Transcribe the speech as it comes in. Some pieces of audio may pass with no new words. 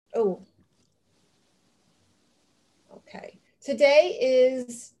Oh, okay. Today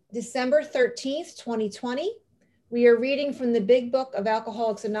is December 13th, 2020. We are reading from the Big Book of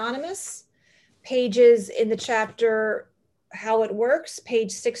Alcoholics Anonymous, pages in the chapter How It Works, page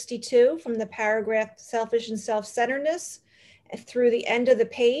 62, from the paragraph Selfish and Self-Centeredness through the end of the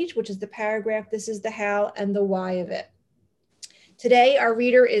page, which is the paragraph This is the How and the Why of It. Today, our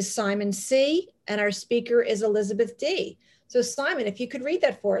reader is Simon C., and our speaker is Elizabeth D. So Simon, if you could read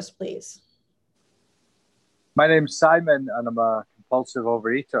that for us, please. My name's Simon, and I'm a compulsive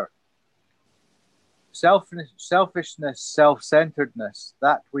overeater. Selfishness, self-centeredness,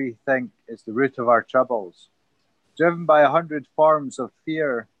 that we think is the root of our troubles. Driven by 100 forms of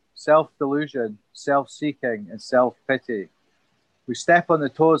fear, self-delusion, self-seeking, and self-pity. We step on the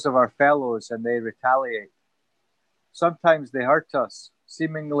toes of our fellows and they retaliate. Sometimes they hurt us,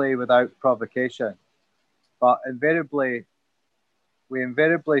 seemingly without provocation, but we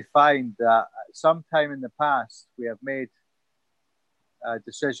invariably find that at some time in the past, we have made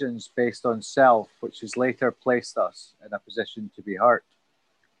decisions based on self, which has later placed us in a position to be hurt.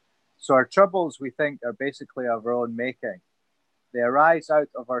 So our troubles, we think, are basically of our own making. They arise out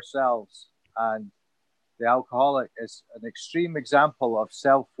of ourselves, and the alcoholic is an extreme example of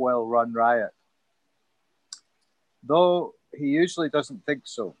self-will run riot, though he usually doesn't think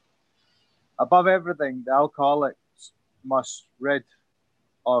so. Above everything, the alcoholic must rid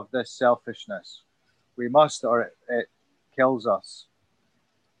of this selfishness. We must, or it kills us.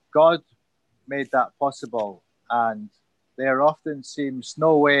 God made that possible, and there often seems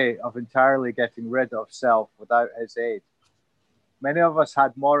no way of entirely getting rid of self without his aid. Many of us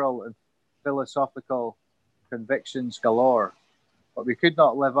had moral and philosophical convictions galore, but we could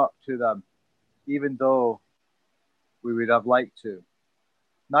not live up to them, even though we would have liked to.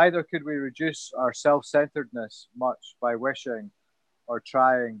 Neither could we reduce our self-centeredness much by wishing or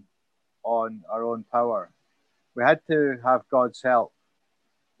trying on our own power. We had to have God's help.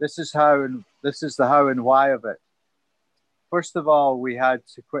 This is the how and why of it. First of all, we had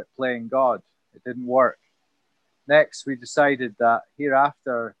to quit playing God. It didn't work. Next, we decided that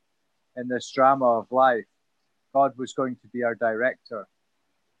hereafter, in this drama of life, God was going to be our director.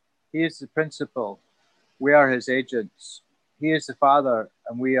 He is the principal. We are his agents. He is the father,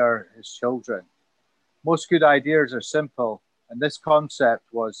 and we are his children. Most good ideas are simple, and this concept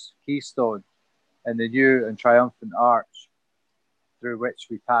was keystone in the new and triumphant arch through which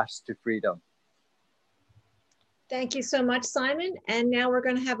we pass to freedom. Thank you so much, Simon. And now we're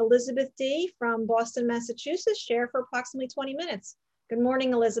going to have Elizabeth D. from Boston, Massachusetts, share for approximately 20 minutes. Good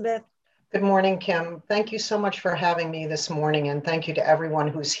morning, Elizabeth. Good morning, Kim. Thank you so much for having me this morning, and thank you to everyone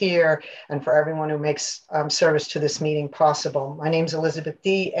who's here and for everyone who makes service to this meeting possible. My name is Elizabeth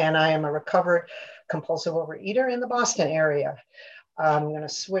D., and I am a recovered compulsive overeater in the Boston area. I'm going to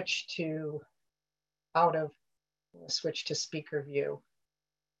switch to speaker view,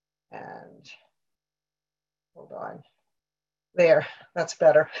 and hold on. There, that's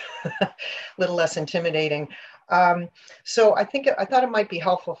better. A little less intimidating. So I thought it might be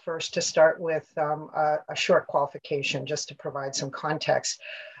helpful first to start with a short qualification just to provide some context.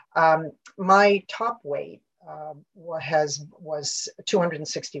 My top weight was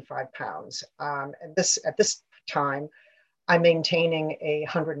 265 pounds. And at this time, I'm maintaining a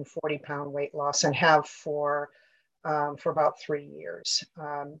 140-pound weight loss and have for about 3 years.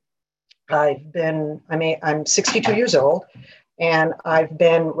 I'm 62 years old, and I've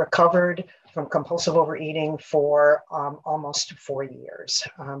been recovered from compulsive overeating for almost 4 years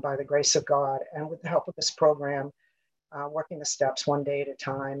by the grace of God, and with the help of this program, working the steps one day at a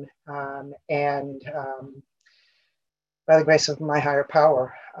time, and by the grace of my higher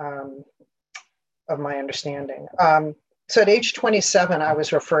power, of my understanding. So at age 27, I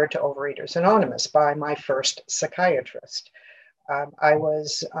was referred to Overeaters Anonymous by my first psychiatrist. I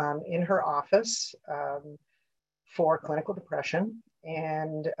was in her office for clinical depression,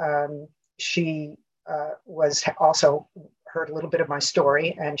 and she was also heard a little bit of my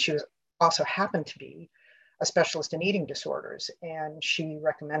story, and she was also happened to be a specialist in eating disorders. And she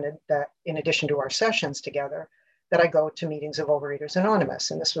recommended that in addition to our sessions together, that I go to meetings of Overeaters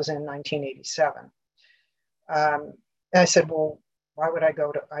Anonymous. And this was in 1987. And I said, well, why would I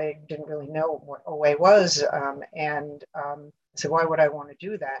go to, I didn't really know what OA was. I said, why would I want to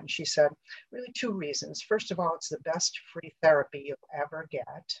do that? And she said, really 2 reasons. First of all, it's the best free therapy you'll ever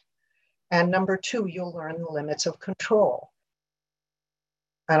get. And number 2, you'll learn the limits of control.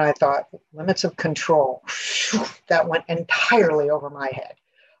 And I thought, limits of control, that went entirely over my head.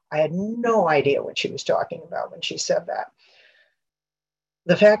 I had no idea what she was talking about when she said that.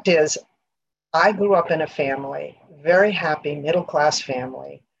 The fact is, I grew up in a family, very happy, middle-class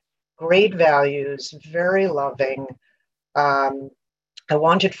family, great values, very loving. I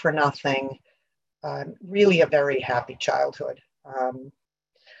wanted for nothing. Really a very happy childhood.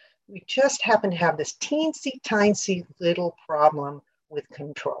 We just happen to have this teensy tiny little problem with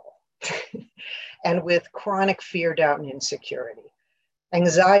control and with chronic fear, doubt, and insecurity.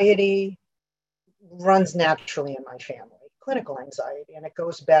 Anxiety runs naturally in my family, clinical anxiety, and it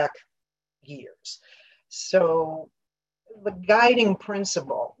goes back years. So the guiding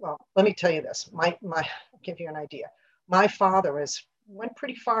principle, well, let me tell you this, I'll give you an idea. My father went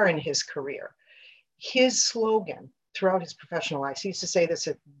pretty far in his career. His slogan throughout his professional life, he used to say this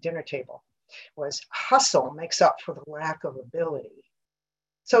at dinner table, was hustle makes up for the lack of ability.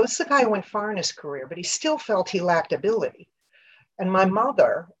 So this is a guy who went far in his career, but he still felt he lacked ability. And my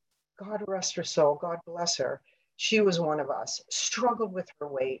mother, God rest her soul, God bless her, she was one of us, struggled with her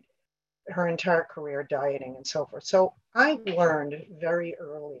weight, her entire career, dieting and so forth. So I learned very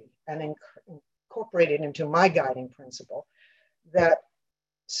early and incorporated into my guiding principle that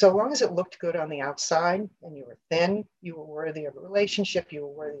so long as it looked good on the outside and you were thin, you were worthy of a relationship, you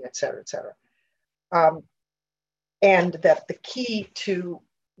were worthy, et cetera, et cetera. And that the key to,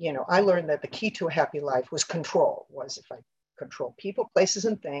 I learned that the key to a happy life was control, was if I control people, places,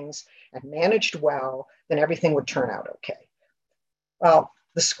 and things and managed well, then everything would turn out okay. Well,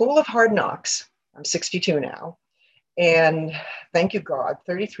 the School of Hard Knocks, I'm 62 now, and thank you God,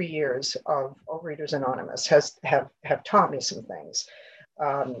 33 years of Overeaters Anonymous have taught me some things.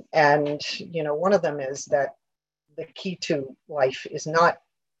 And one of them is that the key to life is not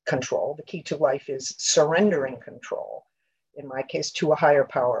control. The key to life is surrendering control, in my case, to a higher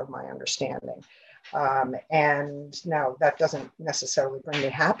power of my understanding. And now that doesn't necessarily bring me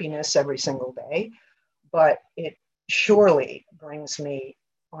happiness every single day, but it surely brings me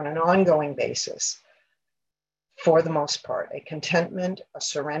on an ongoing basis, for the most part, a contentment, a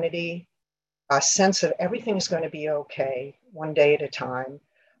serenity, a sense of everything is going to be okay one day at a time,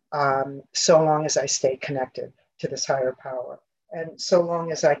 so long as I stay connected to this higher power. And so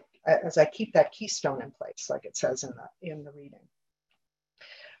long as I keep that keystone in place, like it says in the reading.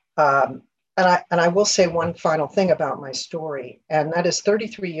 And I will say one final thing about my story, and that is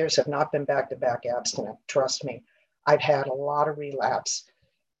 33 years have not been back-to-back abstinent. Trust me, I've had a lot of relapse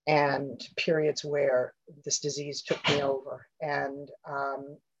and periods where this disease took me over and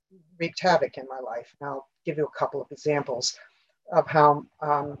wreaked havoc in my life. And I'll give you a couple of examples of how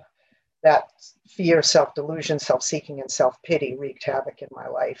that fear, self-delusion, self-seeking, and self-pity wreaked havoc in my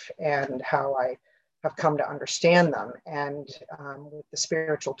life, and how I have come to understand them. And with the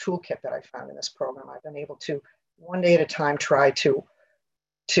spiritual toolkit that I found in this program, I've been able to, one day at a time, try to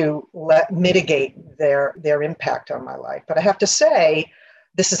mitigate their impact on my life. But I have to say,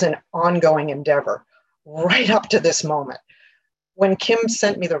 this is an ongoing endeavor right up to this moment. When Kim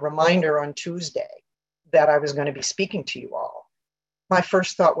sent me the reminder on Tuesday that I was going to be speaking to you all, my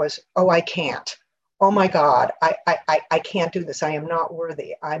first thought was, oh, I can't. Oh my God, I can't do this. I am not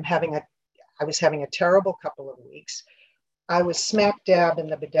worthy. I was having a terrible couple of weeks. I was smack dab in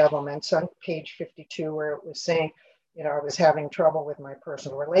the bedevilments on page 52, where it was saying, I was having trouble with my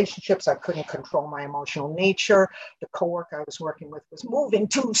personal relationships. I couldn't control my emotional nature. The coworker I was working with was moving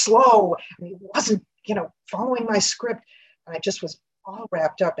too slow, and he wasn't, following my script. And I just was all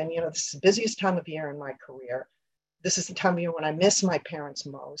wrapped up. And, this is the busiest time of year in my career. This is the time of year when I miss my parents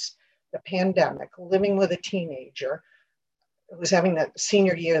most. The pandemic, living with a teenager who was having that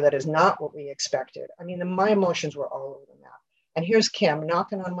senior year that is not what we expected. I mean, my emotions were all over the map. And here's Kim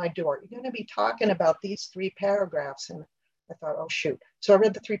knocking on my door. You're going to be talking about these 3 paragraphs. And I thought, oh, shoot. So I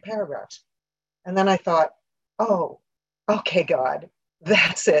read the 3 paragraphs. And then I thought, oh, okay, God,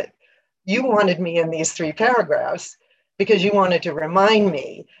 that's it. You wanted me in these 3 paragraphs because you wanted to remind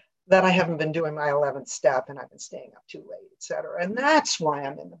me that I haven't been doing my 11th step and I've been staying up too late, et cetera. And that's why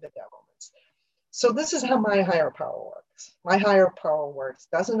I'm in the bedevilments. So this is how my higher power works. My higher power works.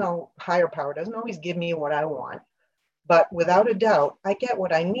 Higher power doesn't always give me what I want. But without a doubt, I get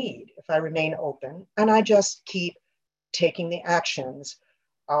what I need if I remain open and I just keep taking the actions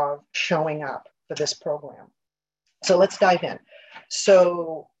of showing up for this program. So let's dive in.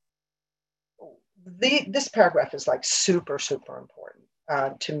 So this paragraph is like super, super important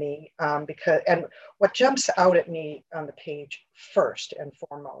to me because, and what jumps out at me on the page first and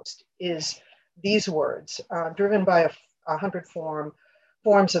foremost is these words, driven by 100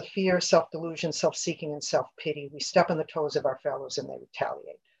 forms of fear, self-delusion, self-seeking, and self-pity. We step on the toes of our fellows and they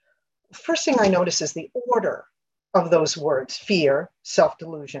retaliate. First thing I notice is the order of those words: fear,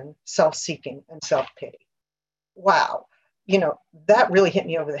 self-delusion, self-seeking, and self-pity. Wow. That really hit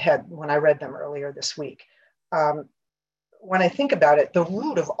me over the head when I read them earlier this week. when I think about it, the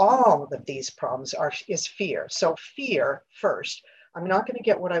root of all of these problems is fear. So fear first. I'm not going to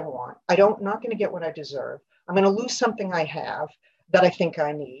get what I want. Not going to get what I deserve. I'm going to lose something I have that I think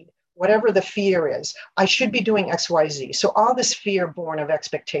I need. Whatever the fear is, I should be doing X, Y, Z. So all this fear born of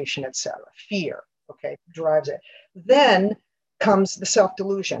expectation, etc. Fear, okay, drives it. Then comes the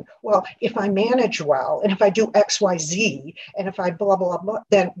self-delusion. Well, if I manage well, and if I do X, Y, Z, and if I blah, blah, blah,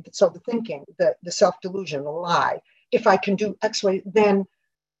 then, so the thinking, the self-delusion, the lie, if I can do X, Y, then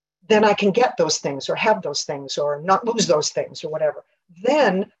I can get those things or have those things or not lose those things or whatever.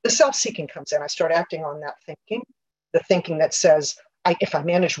 Then the self-seeking comes in. I start acting on that thinking, the thinking that says, if I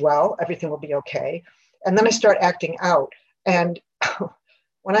manage well, everything will be okay. And then I start acting out. And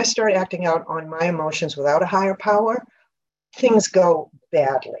when I start acting out on my emotions without a higher power, things go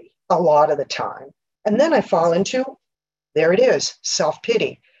badly a lot of the time. And then I fall into, there it is,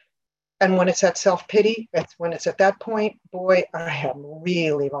 self-pity. And when it's at self-pity, when it's at that point, boy, I am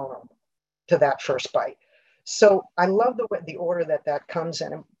really vulnerable to that first bite. So I love the order that comes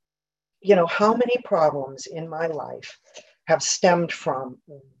in. You know, how many problems in my life have stemmed from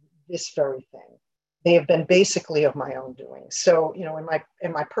this very thing? They have been basically of my own doing. So, you know,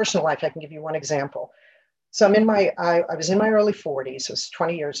 in my personal life, I can give you one example. So I was in my early 40s, it was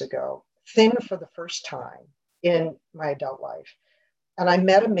 20 years ago, thin for the first time in my adult life. And I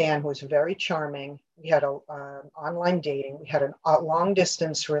met a man who was very charming. We had online dating. We had a long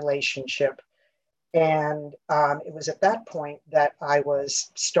distance relationship. And it was at that point that I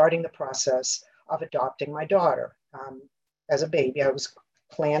was starting the process of adopting my daughter. As a baby, I was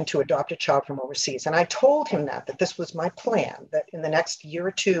planned to adopt a child from overseas. And I told him that this was my plan, that in the next year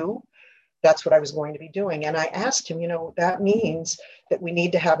or two, that's what I was going to be doing. And I asked him, you know, that means that we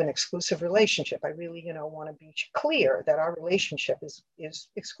need to have an exclusive relationship. I really, you know, want to be clear that our relationship is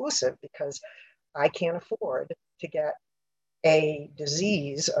exclusive because I can't afford to get a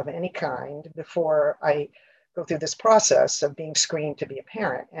disease of any kind before I go through this process of being screened to be a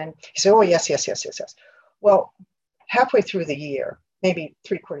parent. And he said, oh, yes. Well, halfway through the year, maybe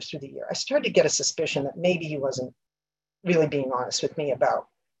 3/4 through the year, I started to get a suspicion that maybe he wasn't really being honest with me about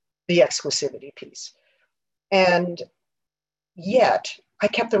the exclusivity piece. And yet I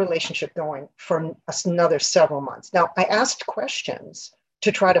kept the relationship going for another several months. Now, I asked questions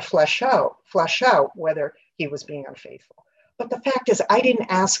to try to flesh out whether he was being unfaithful. But the fact is, I didn't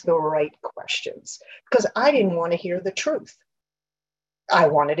ask the right questions because I didn't want to hear the truth. I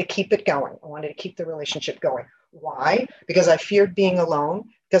wanted to keep it going. I wanted to keep the relationship going. Why? Because I feared being alone,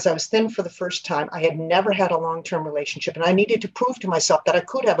 because I was thin for the first time. I had never had a long-term relationship, and I needed to prove to myself that I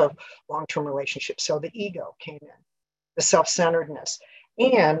could have a long-term relationship. So the ego came in, the self-centeredness.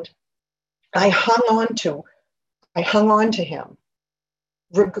 And I hung on to him,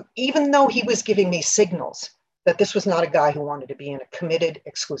 even though he was giving me signals that this was not a guy who wanted to be in a committed,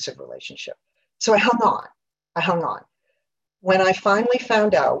 exclusive relationship. So I hung on. When I finally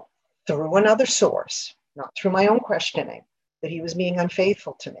found out through another source, not through my own questioning, that he was being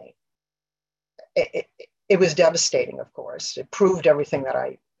unfaithful to me, it was devastating, of course. It proved everything that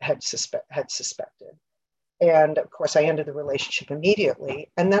I had suspected. And of course, I ended the relationship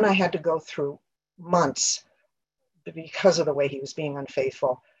immediately. And then I had to go through months, because of the way he was being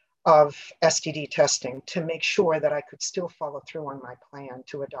unfaithful, of STD testing to make sure that I could still follow through on my plan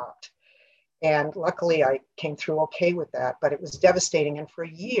to adopt. And luckily, I came through okay with that, but it was devastating. And for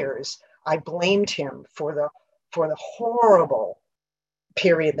years, I blamed him for the horrible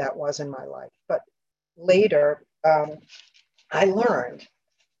period that was in my life. But later, I learned,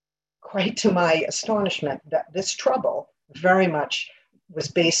 quite to my astonishment, that this trouble very much was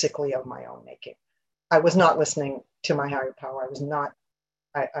basically of my own making. I was not listening to my higher power.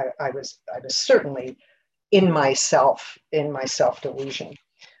 I was certainly in myself delusion,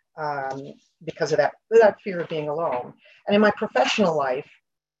 because of that fear of being alone. And in my professional life,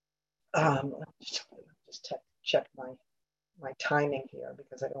 just check my timing here,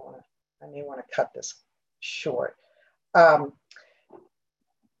 because I may want to cut this short.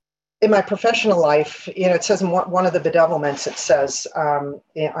 In my professional life, you know, it says in one of the bedevilments, it says,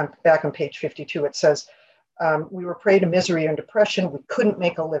 back on page 52, it says, we were prey to misery and depression. We couldn't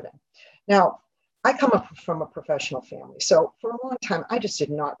make a living. Now, I come up from a professional family, so for a long time, I just did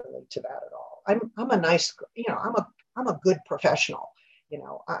not relate to that at all. I'm a nice, you know, I'm a good professional. You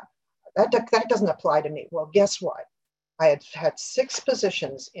know, that doesn't apply to me. Well, guess what? I had 6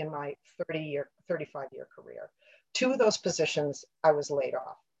 positions in my 35-year career. 2 of those positions, I was laid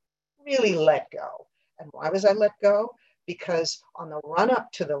off, really let go. And why was I let go? Because on the run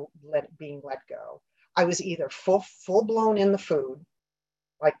up to being let go, I was either full blown in the food,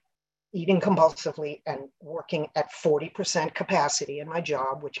 like eating compulsively and working at 40% capacity in my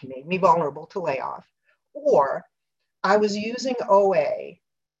job, which made me vulnerable to layoff, or I was using OA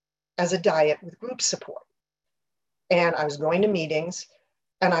as a diet with group support. And I was going to meetings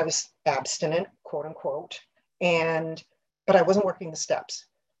and I was abstinent, quote unquote, but I wasn't working the steps.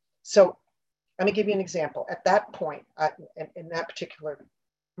 So let me give you an example. At that point, in that particular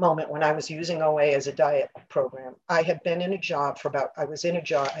moment when I was using OA as a diet program, I had been in a job for about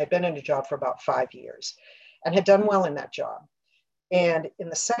 5 years and had done well in that job. And in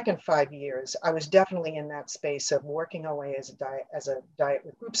the second 5 years, I was definitely in that space of working OA as a diet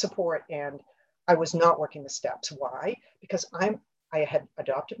with group support, and I was not working the steps. Why? Because I had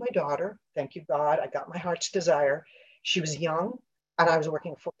adopted my daughter. Thank you, God. I got my heart's desire. She was young, and I was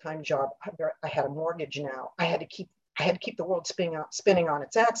working a full-time job. I had a mortgage now. I had to keep the world spinning on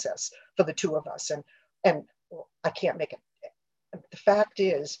its axis for the two of us, and I can't make it. The fact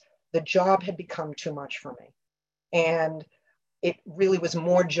is, the job had become too much for me, and it really was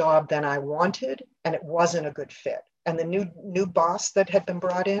more job than I wanted, and it wasn't a good fit. And the new boss that had been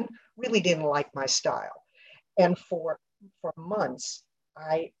brought in really didn't like my style. And for months,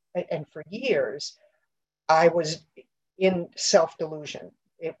 and for years, I was in self-delusion.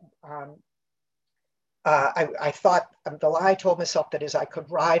 I thought, the lie I told myself that is I could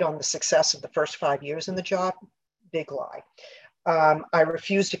ride on the success of the first 5 years in the job. Big lie. I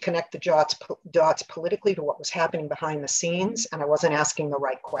refused to connect the dots politically to what was happening behind the scenes, and I wasn't asking the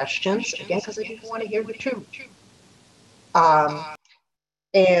right questions, again, because I didn't want to hear the truth.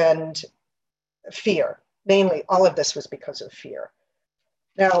 And fear, mainly all of this was because of fear.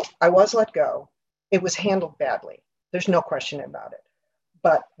 Now, I was let go. It was handled badly. There's no question about it.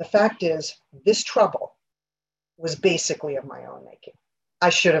 But the fact is, this trouble was basically of my own making.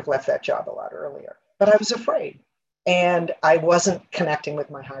 I should have left that job a lot earlier, but I was afraid. And I wasn't connecting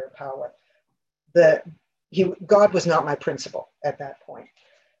with my higher power. God was not my principal at that point.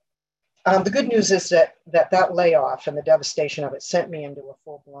 The good news is that layoff and the devastation of it sent me into a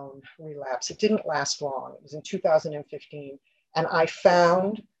full-blown relapse. It didn't last long. It was in 2015, and I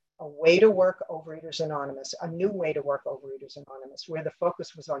found a way to work Overeaters Anonymous, a new way to work Overeaters Anonymous, where the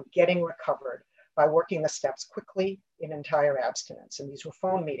focus was on getting recovered by working the steps quickly in entire abstinence. And these were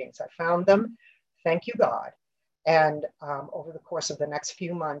phone meetings. I found them. Thank you, God. And over the course of the next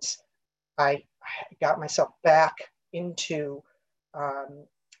few months, I got myself back into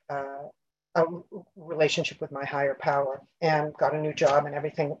a relationship with my higher power and got a new job, and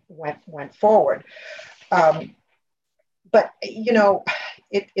everything went forward. But, you know,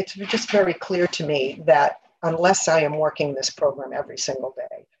 it's just very clear to me that unless I am working this program every single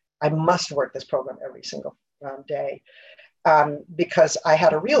day, I must work this program every single day. Because I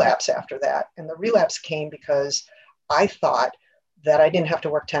had a relapse after that. And the relapse came because I thought that I didn't have to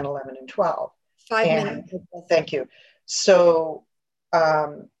work 10, 11, and 12. 5 minutes. Thank you. So,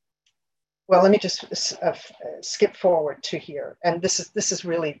 well, let me just skip forward to here. And this is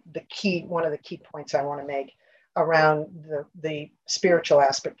really one of the key points I want to make around the spiritual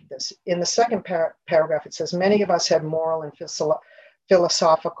aspect of this. In the second paragraph, it says, many of us had moral and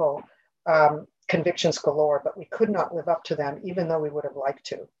philosophical convictions galore, but we could not live up to them, even though we would have liked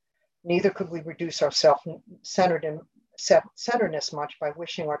to. Neither could we reduce our self-centeredness much by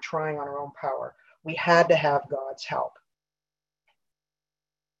wishing or trying on our own power. We had to have God's help.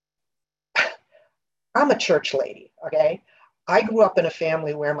 I'm a church lady, okay? I grew up in a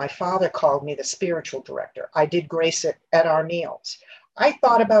family where my father called me the spiritual director. I did grace at our meals. I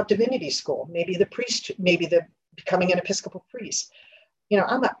thought about divinity school, maybe becoming an Episcopal priest. You know,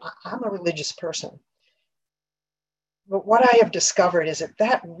 I'm a religious person. But what I have discovered is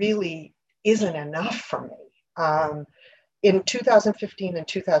that really isn't enough for me. In 2015 and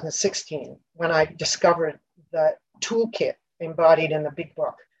 2016, when I discovered the toolkit embodied in the big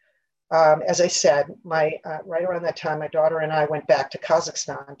book, as I said, right around that time, my daughter and I went back to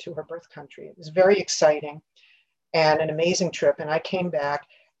Kazakhstan, to her birth country. It was very exciting and an amazing trip. And I came back,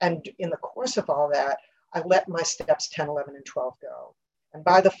 and in the course of all that, I let my steps 10, 11, and 12 go. And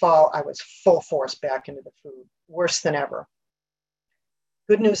by the fall, I was full force back into the food, worse than ever.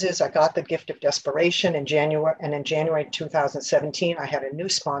 Good news is I got the gift of desperation in January, and in January 2017, I had a new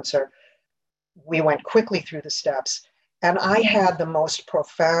sponsor. We went quickly through the steps, and I had the most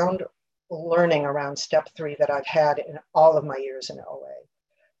profound learning around step 3 that I've had in all of my years in OA.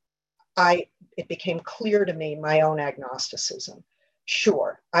 It became clear to me my own agnosticism.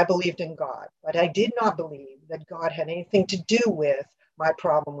 Sure, I believed in God, but I did not believe that God had anything to do with my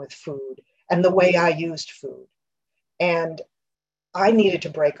problem with food and the way I used food. And I needed to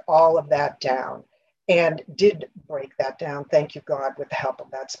break all of that down. and did break that down. Thank you, God, with the help of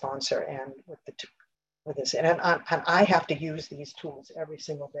that sponsor and with this. And I have to use these tools every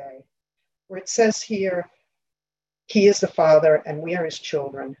single day. Where it says here, He is the Father and we are His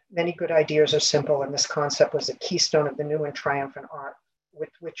children. Many good ideas are simple, and this concept was the keystone of the new and triumphant art with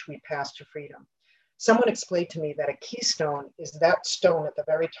which we pass to freedom. Someone explained to me that a keystone is that stone at the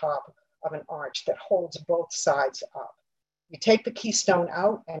very top of an arch that holds both sides up. You take the keystone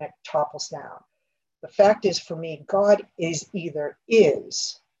out and it topples down. The fact is, for me, God is either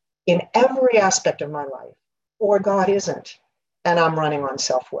is in every aspect of my life, or God isn't, and I'm running on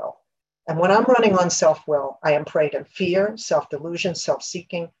self-will. And when I'm running on self-will, I am preyed in fear, self-delusion,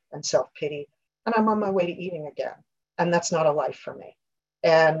 self-seeking, and self-pity, and I'm on my way to eating again. And that's not a life for me.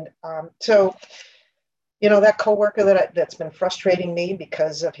 And so, you know, that coworker that's been frustrating me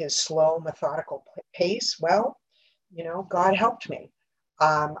because of his slow, methodical pace, well, you know, God helped me.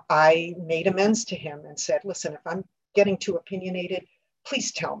 I made amends to him and said, listen, if I'm getting too opinionated,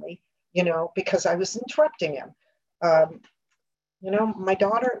 please tell me, you know, because I was interrupting him. You know, my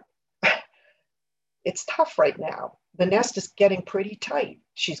daughter, it's tough right now. The nest is getting pretty tight.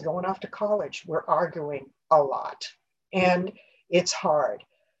 She's going off to college. We're arguing a lot and it's hard.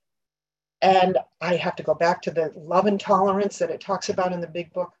 And I have to go back to the love and tolerance that it talks about in the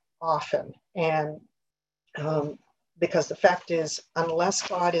big book often. And because the fact is, unless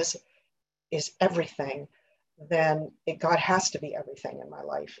God is everything, then God has to be everything in my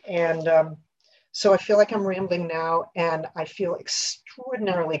life. And so I feel like I'm rambling now, and I feel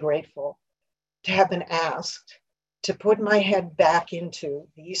extraordinarily grateful to have been asked to put my head back into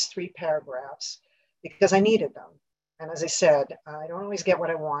these 3 paragraphs because I needed them. And as I said, I don't always get what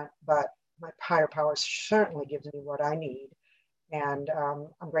I want, but my higher power certainly gives me what I need. And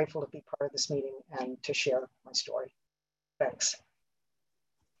I'm grateful to be part of this meeting and to share my story. Thanks.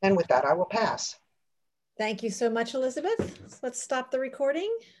 And with that, I will pass. Thank you so much, Elizabeth. So let's stop the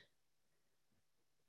recording.